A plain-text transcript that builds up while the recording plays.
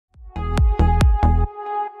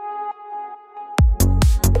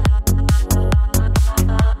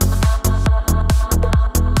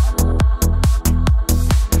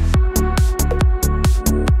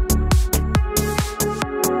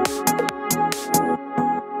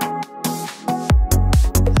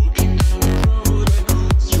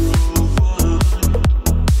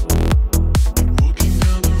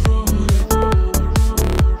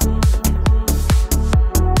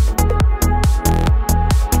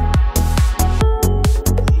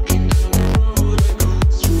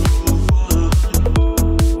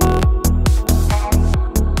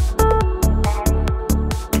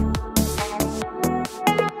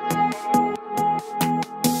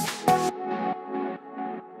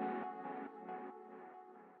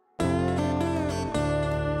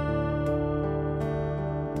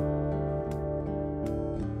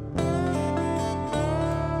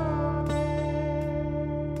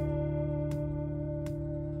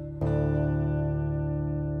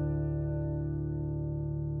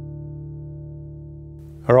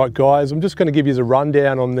Alright guys, I'm just going to give you a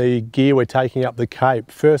rundown on the gear we're taking up the Cape.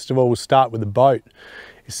 First of all, we'll start with the boat.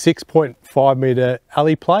 It's 6.5 metre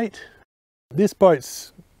alley plate. This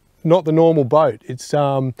boat's not the normal boat. It's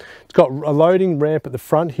got a loading ramp at the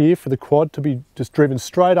front here for the quad to be just driven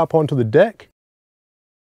straight up onto the deck.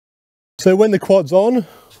 So when the quad's on,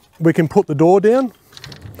 we can put the door down,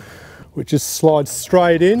 which just slides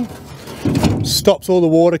straight in, stops all the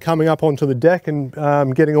water coming up onto the deck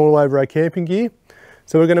and getting all over our camping gear.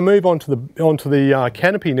 So we're going to move on to the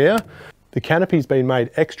canopy now. The canopy's been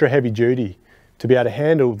made extra heavy duty to be able to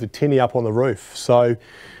handle the tinny up on the roof. So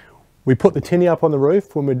we put the tinny up on the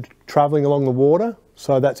roof when we're travelling along the water,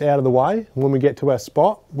 so that's out of the way. When we get to our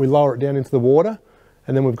spot, we lower it down into the water,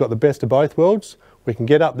 and then we've got the best of both worlds. We can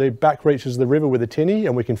get up the back reaches of the river with a tinny,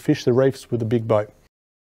 and we can fish the reefs with a big boat.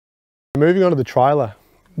 Moving on to the trailer,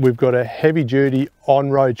 we've got a heavy duty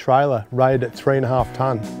on-road trailer rated at 3.5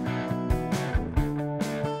 tonne.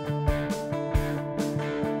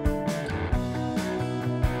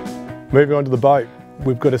 Moving on to the boat,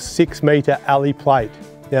 we've got a 6 metre alley plate.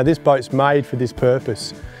 Now this boat's made for this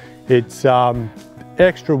purpose. It's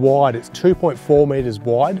extra wide, it's 2.4 metres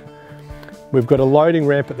wide. We've got a loading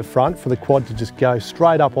ramp at the front for the quad to just go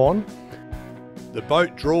straight up on. The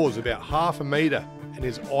boat draws about 1/2 metre and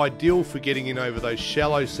is ideal for getting in over those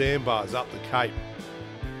shallow sandbars up the Cape.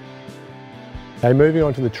 Okay, moving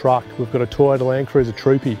on to the truck, we've got a Toyota Land Cruiser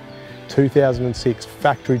Troopy 2006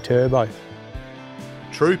 factory turbo.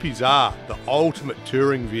 Troopies are the ultimate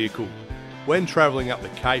touring vehicle. When travelling up the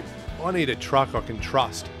Cape, I need a truck I can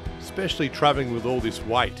trust, especially travelling with all this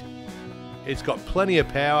weight. It's got plenty of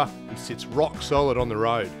power and sits rock solid on the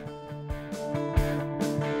road.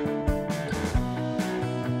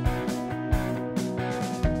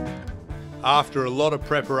 After a lot of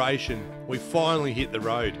preparation, we finally hit the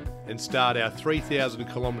road and start our 3,000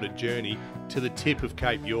 kilometre journey to the tip of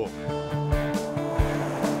Cape York.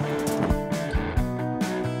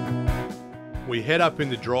 We head up in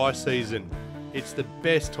the dry season. It's the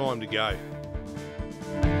best time to go.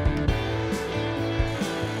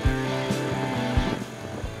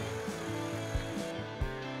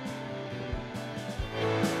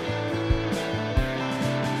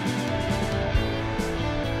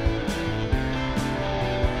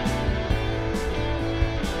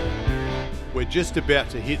 We're just about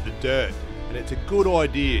to hit the dirt, and it's a good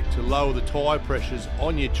idea to lower the tyre pressures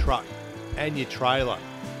on your truck and your trailer.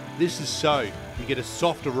 This is so you get a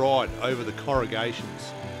softer ride over the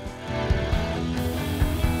corrugations.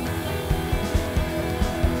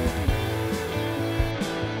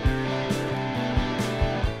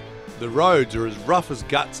 The roads are as rough as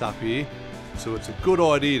guts up here, so it's a good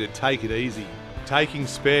idea to take it easy. Taking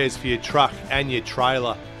spares for your truck and your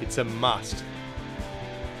trailer, it's a must.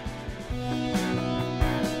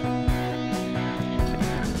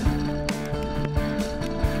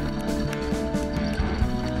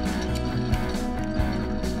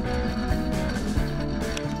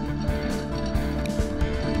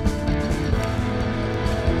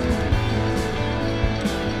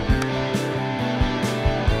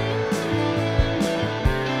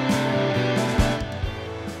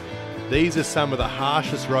 These are some of the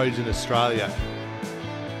harshest roads in Australia.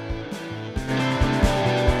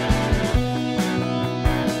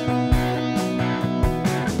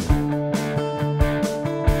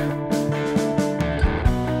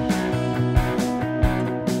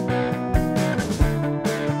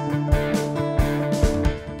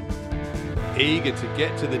 Eager to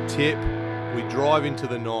get to the tip, we drive into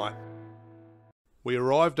the night. We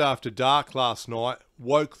arrived after dark last night,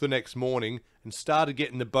 woke the next morning and started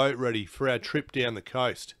getting the boat ready for our trip down the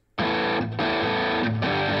coast.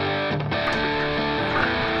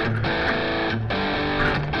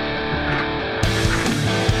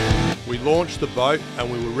 We launched the boat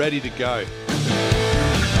and we were ready to go.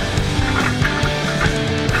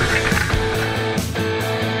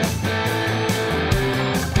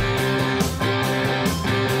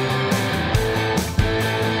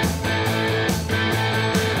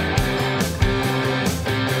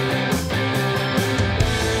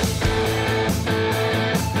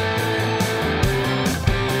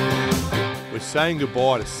 Saying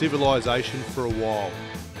goodbye to civilization for a while.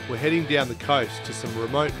 We're heading down the coast to some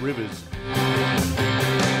remote rivers.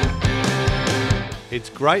 It's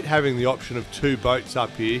great having the option of 2 boats up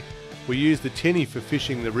here. We use the tinny for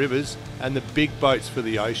fishing the rivers and the big boats for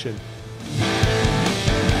the ocean.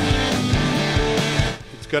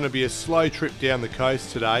 It's going to be a slow trip down the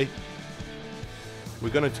coast today. We're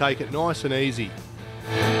going to take it nice and easy.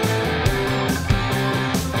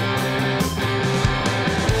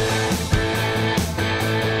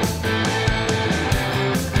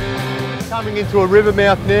 Coming into a river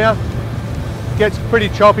mouth now. Gets pretty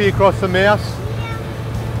choppy across the mouth.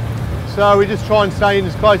 So we just try and stay in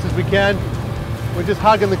as close as we can. We're just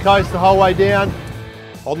hugging the coast the whole way down.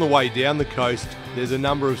 On the way down the coast, there's a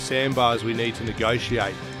number of sandbars we need to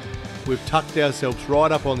negotiate. We've tucked ourselves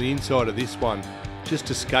right up on the inside of this one, just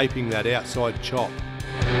escaping that outside chop.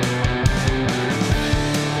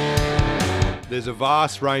 There's a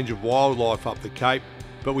vast range of wildlife up the Cape,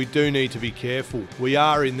 but we do need to be careful. We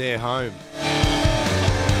are in their home.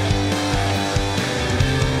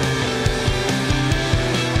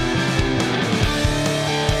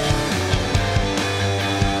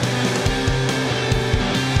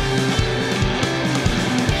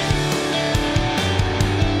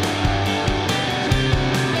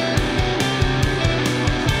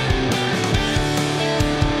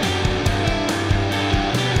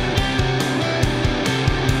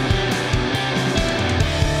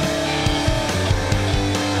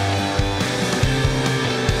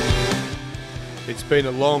 It's been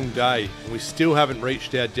a long day and we still haven't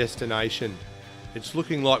reached our destination. It's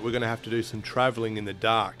looking like we're going to have to do some travelling in the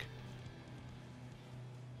dark.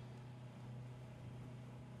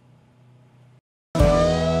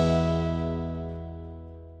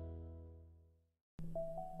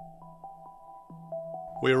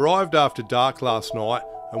 We arrived after dark last night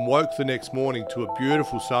and woke the next morning to a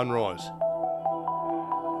beautiful sunrise.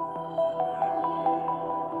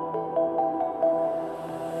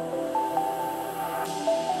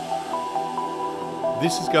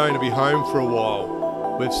 This is going to be home for a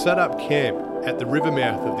while. We've set up camp at the river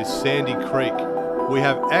mouth of this sandy creek. We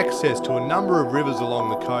have access to a number of rivers along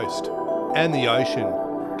the coast and the ocean.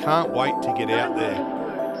 Can't wait to get out there.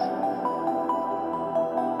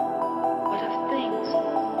 What of things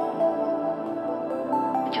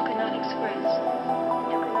that you cannot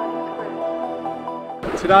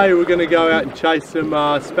express? Today we're going to go out and chase some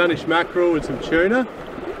Spanish mackerel and some tuna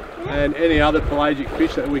and any other pelagic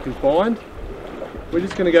fish that we can find. We're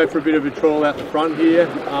just going to go for a bit of a trawl out the front here.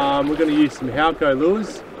 We're going to use some Halco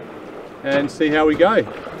lures and see how we go.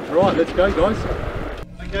 Alright, let's go guys.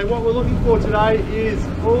 Okay, what we're looking for today is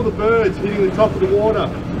all the birds hitting the top of the water.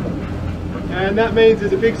 And that means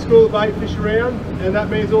there's a big school of bait fish around, and that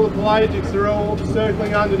means all the pelagics are all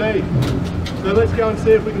circling underneath. So let's go and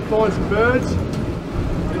see if we can find some birds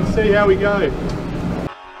and see how we go.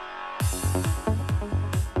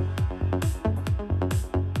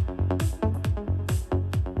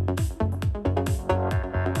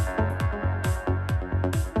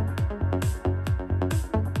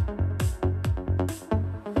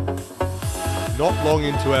 Not long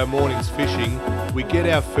into our morning's fishing, we get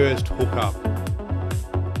our first hook up.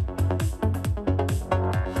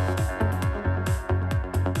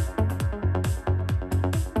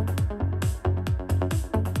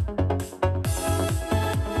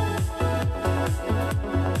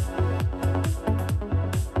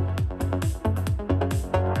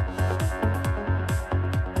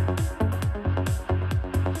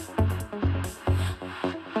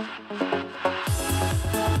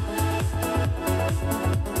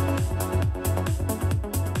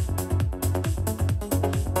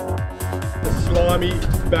 Slimy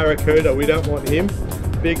barracuda, we don't want him.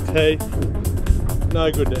 Big teeth, no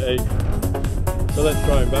good to eat. So let's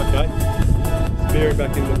throw him back, eh? Spear him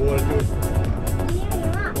back in the water. Good.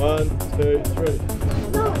 1, 2, 3.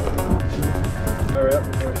 Hurry up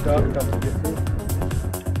before a shark comes to get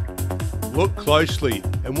through. Look closely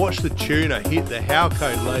and watch the tuna hit the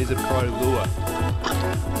Halco Laser Pro lure.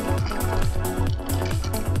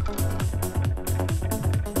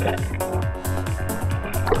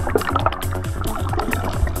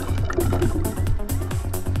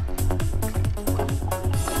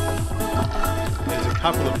 A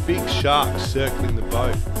couple of big sharks circling the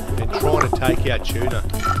boat and trying to take our tuna.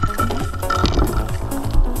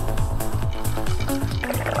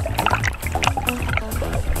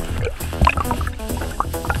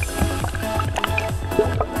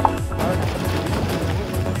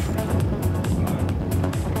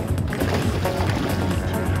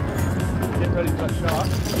 Get ready for that shark.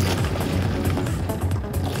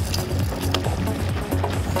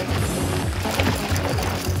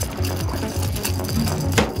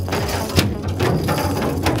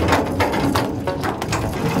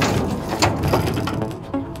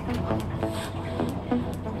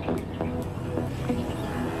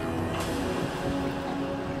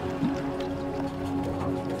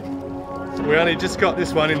 We only just got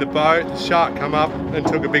this one in the boat. The shark come up and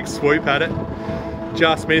took a big swoop at it.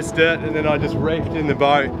 Just missed it, and then I just reefed in the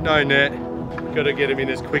boat. No net. Got to get him in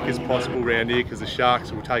as quick as possible around here because the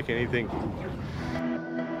sharks will take anything.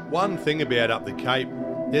 One thing about up the Cape,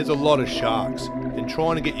 There's a lot of sharks, and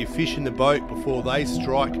trying to get your fish in the boat before they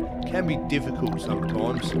strike can be difficult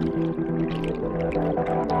sometimes.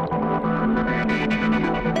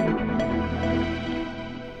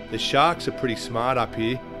 The sharks are pretty smart up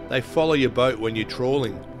here. They follow your boat when you're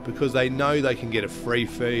trawling because they know they can get a free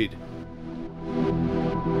feed.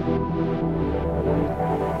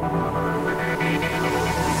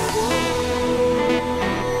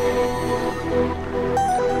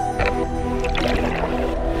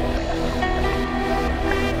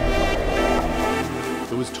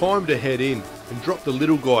 It was time to head in and drop the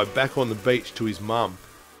little guy back on the beach to his mum.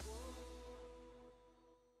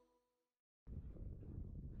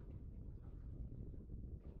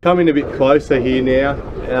 Coming a bit closer here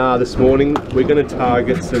now, this morning we're going to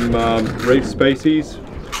target some reef species,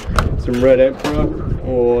 some red emperor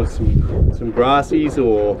or some grassies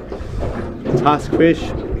or tusk fish.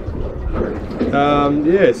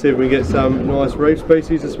 Yeah, see if we get some nice reef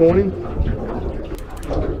species this morning.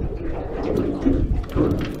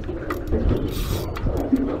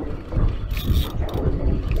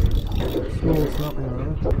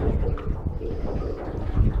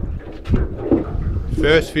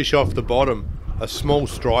 First fish off the bottom, a small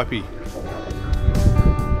stripey.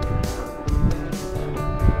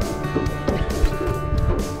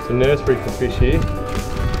 It's a nursery for fish here.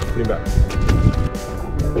 Get him back.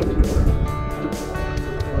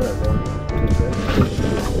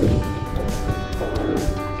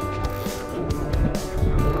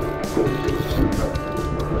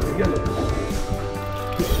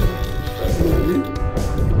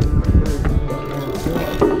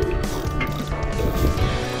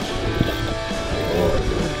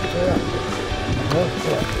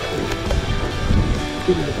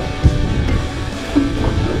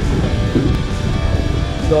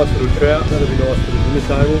 Nice little trout, that'll be nice for the dinner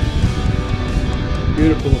table.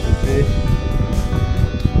 Beautiful looking fish.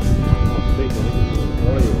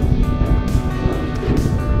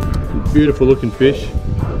 Beautiful looking fish.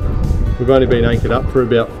 We've only been anchored up for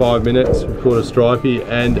about 5 minutes. We've caught a stripey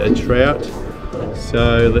and a trout.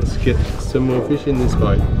 So let's get some more fish in this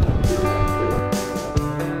boat.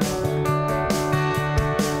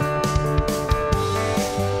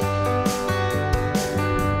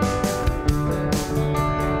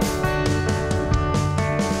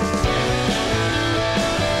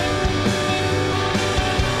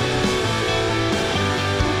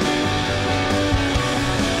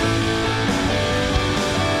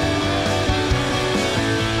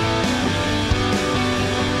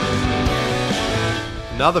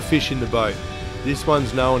 Another fish in the boat. This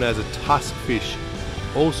one's known as a tusk fish,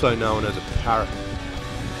 also known as a parrot.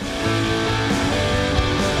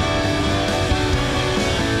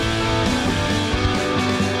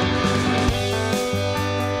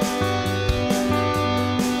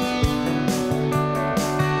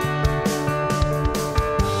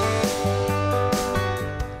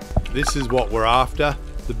 This is what we're after.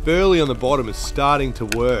 The burley on the bottom is starting to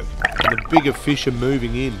work and the bigger fish are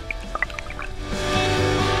moving in.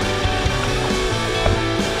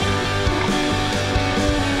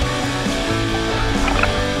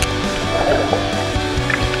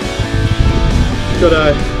 Got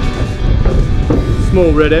a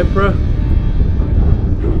small red emperor,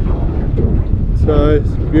 so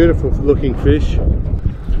it's a beautiful looking fish.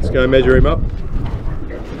 Let's go measure him up.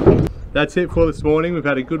 That's it for this morning. We've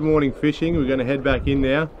had a good morning fishing. We're going to head back in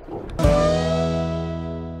now.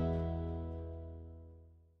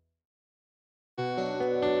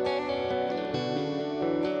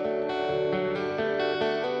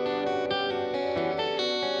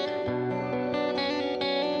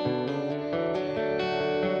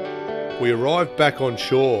 We arrived back on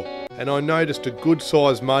shore and I noticed a good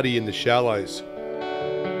sized muddy in the shallows.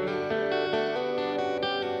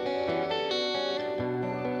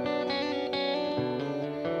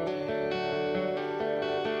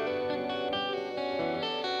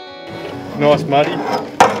 Nice muddy,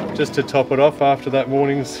 just to top it off after that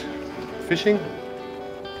morning's fishing.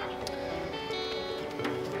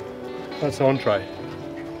 That's entree.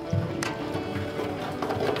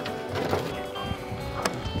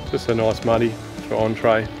 Just a nice muddy for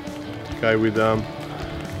entree to go with the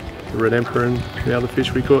red emperor and the other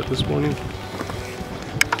fish we caught this morning.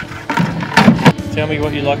 Tell me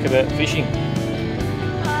what you like about fishing.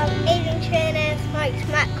 Eating tuna and smoked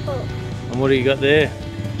mackerel. And what do you got there?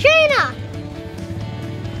 Tuna!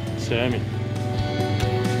 Salmon.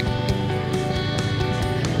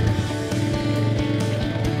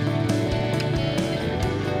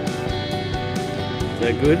 Is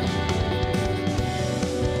that good?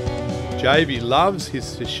 JB loves his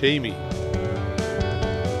sashimi.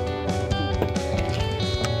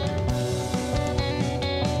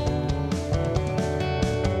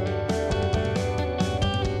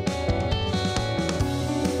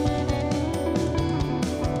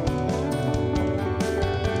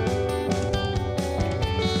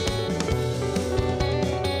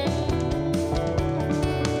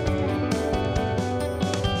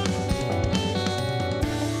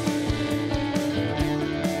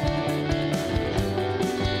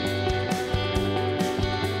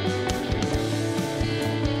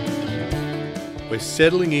 We're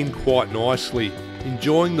settling in quite nicely,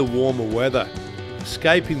 enjoying the warmer weather,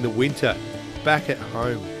 escaping the winter, back at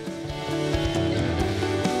home.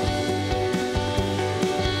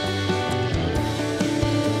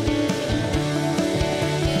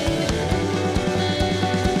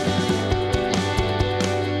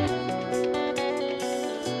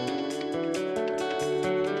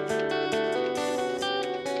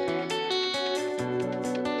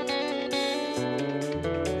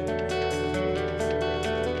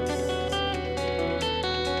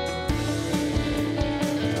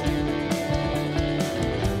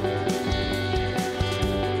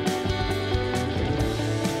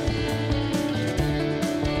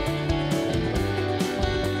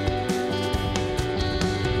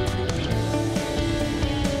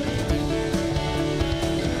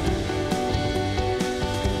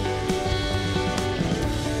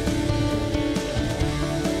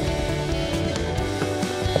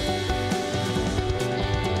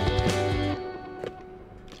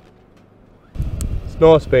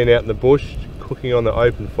 Nice being out in the bush, cooking on the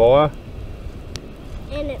open fire.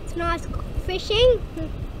 And it's nice fishing.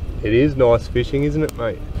 It is nice fishing, isn't it,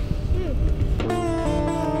 mate?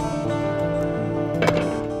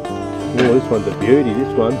 Oh, this one's a beauty,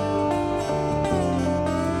 this one.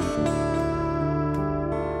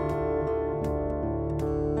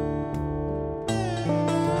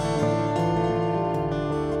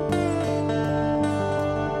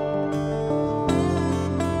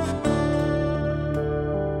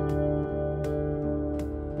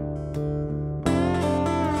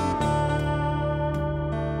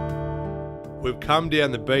 We've come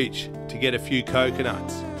down the beach to get a few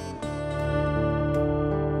coconuts.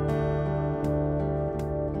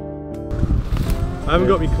 I haven't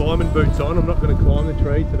got my climbing boots on, I'm not going to climb the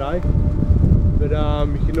tree today, but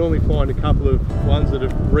you can normally find a couple of ones that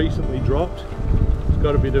have recently dropped. It's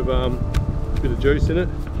got a bit of juice in it,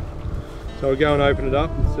 so I'll go and open it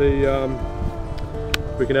up and see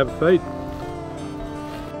if we can have a feed.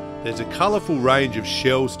 There's a colourful range of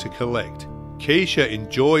shells to collect. Keisha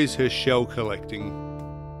enjoys her shell collecting.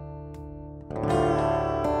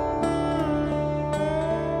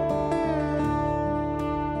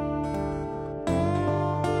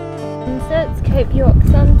 Sunsets, Cape York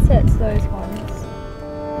sunsets, those ones.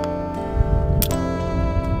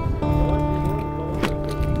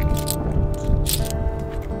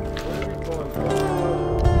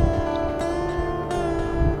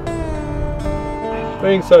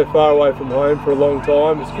 Being so far away from home for a long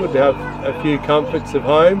time, it's good to have a few comforts of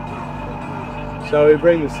home. So we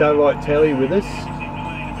bring the satellite telly with us,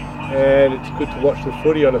 and it's good to watch the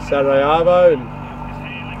footy on a Saturday arvo,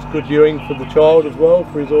 and it's good viewing for the child as well,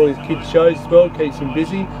 for all his kids shows as well, keeps him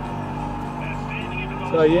busy.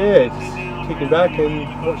 So yeah, just kicking back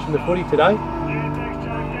and watching the footy today.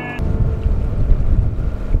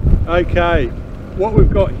 Okay, what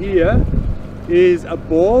we've got here is a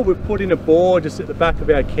bore. We've put in a bore just at the back of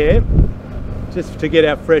our camp, just to get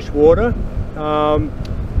our fresh water.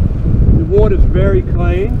 The water's very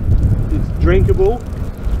clean, it's drinkable.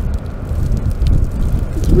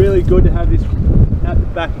 It's really good to have this at the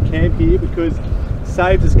back of camp here because it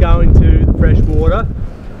saves us going to the fresh water,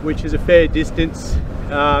 which is a fair distance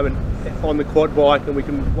on the quad bike, and we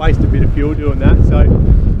can waste a bit of fuel doing that. So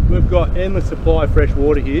we've got endless supply of fresh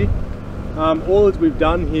water here. All that we've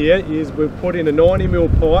done here is we've put in a 90mm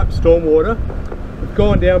pipe, stormwater. We've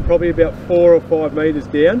gone down probably about 4 or 5 metres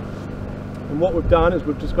down, and what we've done is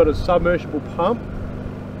we've just got a submersible pump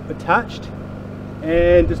attached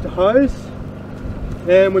and just a hose,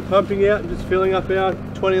 and we're pumping out and just filling up our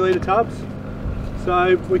 20-litre tubs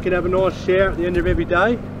so we can have a nice shower at the end of every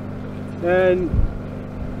day and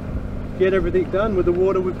get everything done with the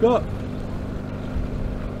water we've got.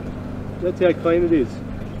 That's how clean it is.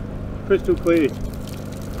 Crystal clear.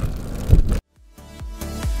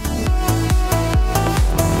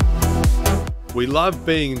 We love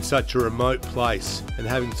being in such a remote place and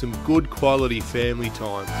having some good quality family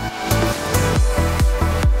time.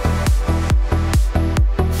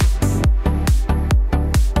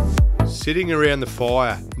 Sitting around the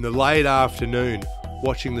fire in the late afternoon,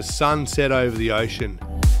 watching the sun set over the ocean.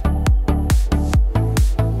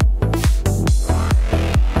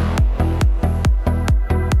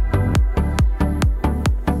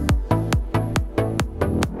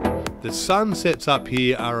 The sunsets up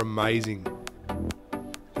here are amazing.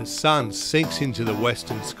 The sun sinks into the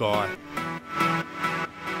western sky.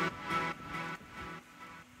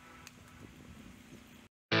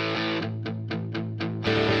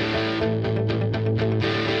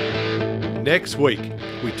 Next week,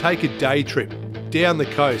 we take a day trip down the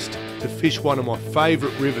coast to fish one of my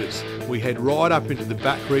favourite rivers. We head right up into the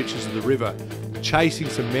back reaches of the river chasing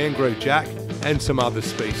some mangrove jack and some other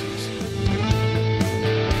species.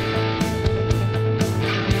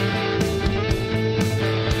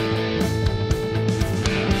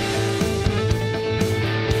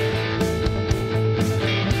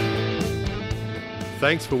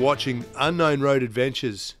 Thanks for watching Unknown Road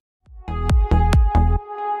Adventures.